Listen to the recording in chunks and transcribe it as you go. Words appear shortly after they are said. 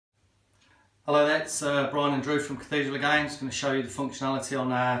Hello there, it's Brian and Drew from Cathedral again. Just going to show you the functionality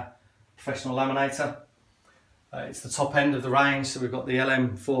on our professional laminator. It's the top end of the range, so we've got the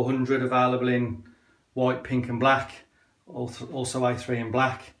LM400 available in white, pink and black, also A3 in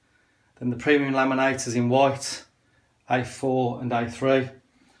black. Then the premium laminators in white, A4 and A3.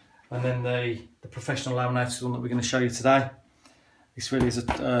 And then the professional laminator is the one that we're going to show you today. This really is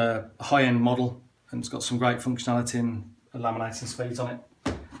a high-end model and it's got some great functionality and laminating speeds on it.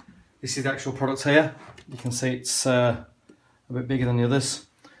 This is the actual product here. You can see it's a bit bigger than the others.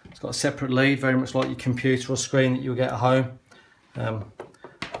 It's got a separate lead, very much like your computer or screen that you'll get at home.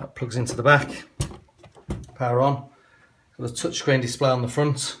 That plugs into the back, power on. Got a touchscreen display on the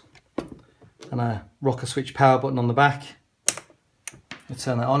front and a rocker switch power button on the back. You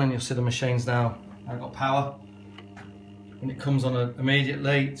turn that on and you'll see the machine's now got power. When it comes on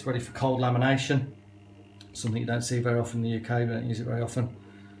immediately, it's ready for cold lamination. Something you don't see very often in the UK, we don't use it very often.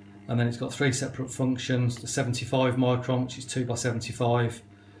 And then it's got three separate functions. The 75 micron, which is 2x75.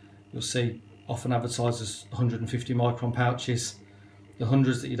 You'll see often advertised as 150 micron pouches. The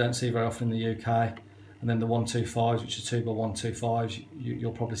hundreds that you don't see very often in the UK. And then the 125s, which are 2x125s,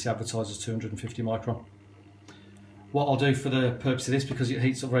 you'll probably see advertised as 250 micron. What I'll do for the purpose of this, because it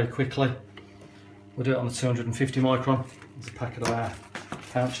heats up very quickly, we'll do it on the 250 micron. There's a packet of our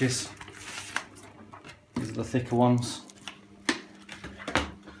pouches. These are the thicker ones.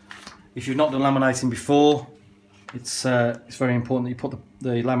 If you've not done laminating before, it's very important that you put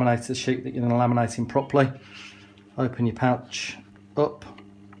the laminator sheet that you're going to laminate in properly. Open your pouch up,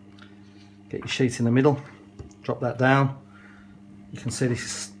 get your sheet in the middle, drop that down. You can see this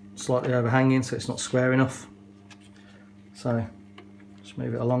is slightly overhanging, so it's not square enough. So just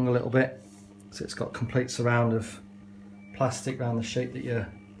move it along a little bit so it's got complete surround of plastic around the sheet that you're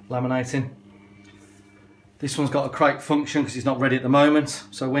laminating. This one's got a crate function because it's not ready at the moment.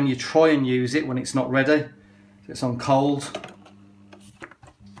 So when you try and use it when it's not ready, if it's on cold,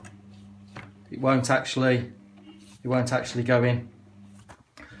 it won't actually go in.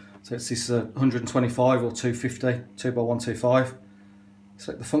 So it's this 125 or 250, 2x125.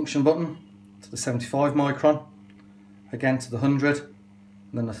 Select the function button to the 75 micron, again to the 100, and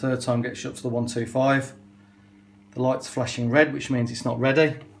then the third time gets you up to the 125. The light's flashing red, which means it's not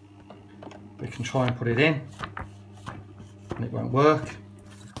ready. We can try and put it in and it won't work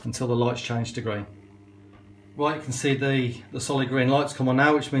until the lights change to green. Right, you can see the solid green lights come on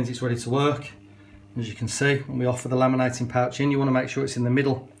now, which means it's ready to work. As you can see, when we offer the laminating pouch in, you want to make sure it's in the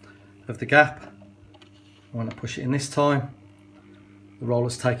middle of the gap. I want to push it in this time. The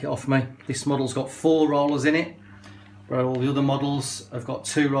rollers take it off me. This model's got 4 rollers in it, where all the other models have got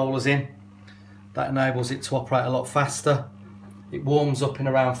 2 rollers in. That enables it to operate a lot faster. It warms up in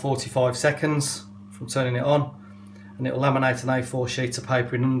around 45 seconds from turning it on, and it will laminate an A4 sheet of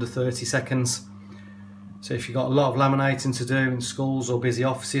paper in under 30 seconds. So if you've got a lot of laminating to do in schools or busy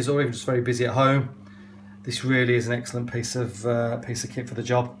offices, or even just very busy at home, this really is an excellent piece of kit for the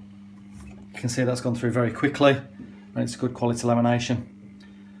job. You can see that's gone through very quickly and it's good quality lamination.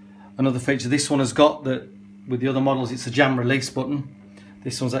 Another feature this one has got, that with the other models it's a jam release button.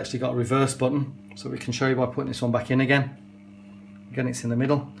 This one's actually got a reverse button, so we can show you by putting this one back in again. Again, it's in the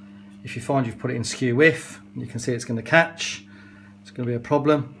middle. If you find you've put it in skew width, you can see it's going to catch. It's going to be a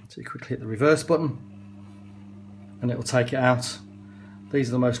problem. So you quickly hit the reverse button and it will take it out. These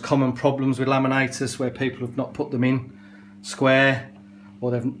are the most common problems with laminators, where people have not put them in square,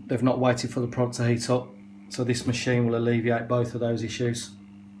 or they've not waited for the product to heat up. So this machine will alleviate both of those issues.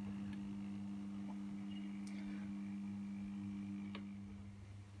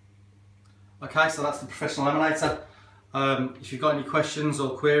 Okay, so that's the professional laminator. If you've got any questions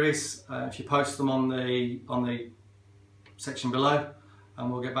or queries, if you post them on the section below, and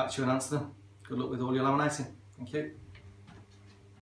we'll get back to you and answer them. Good luck with all your laminating. Thank you.